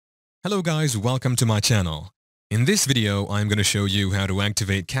Hello guys, welcome to my channel. In this video, I'm going to show you how to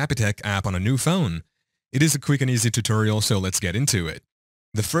activate Capitec app on a new phone. It is a quick and easy tutorial, so let's get into it.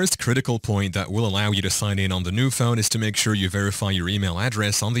 The first critical point that will allow you to sign in on the new phone is to make sure you verify your email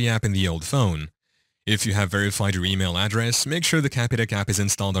address on the app in the old phone. If you have verified your email address, make sure the Capitec app is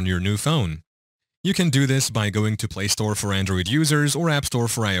installed on your new phone. You can do this by going to Play Store for Android users or App Store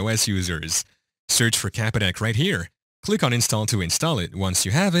for iOS users. Search for Capitec right here. Click on Install to install it. Once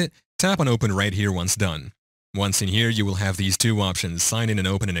you have it, tap on Open right here once done. Once in here, you will have these two options, Sign in and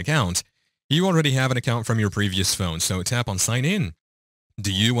Open an account. You already have an account from your previous phone, so tap on Sign in.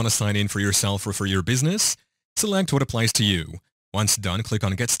 Do you want to sign in for yourself or for your business? Select what applies to you. Once done, click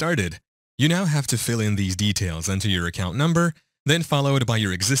on Get Started. You now have to fill in these details, enter your account number, then followed by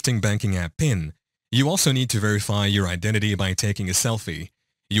your existing banking app PIN. You also need to verify your identity by taking a selfie.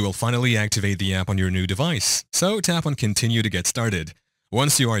 You will finally activate the app on your new device, so tap on Continue to get started.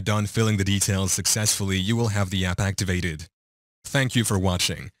 Once you are done filling the details successfully, you will have the app activated. Thank you for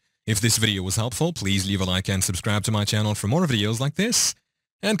watching. If this video was helpful, please leave a like and subscribe to my channel for more videos like this,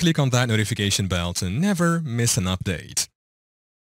 and click on that notification bell to never miss an update.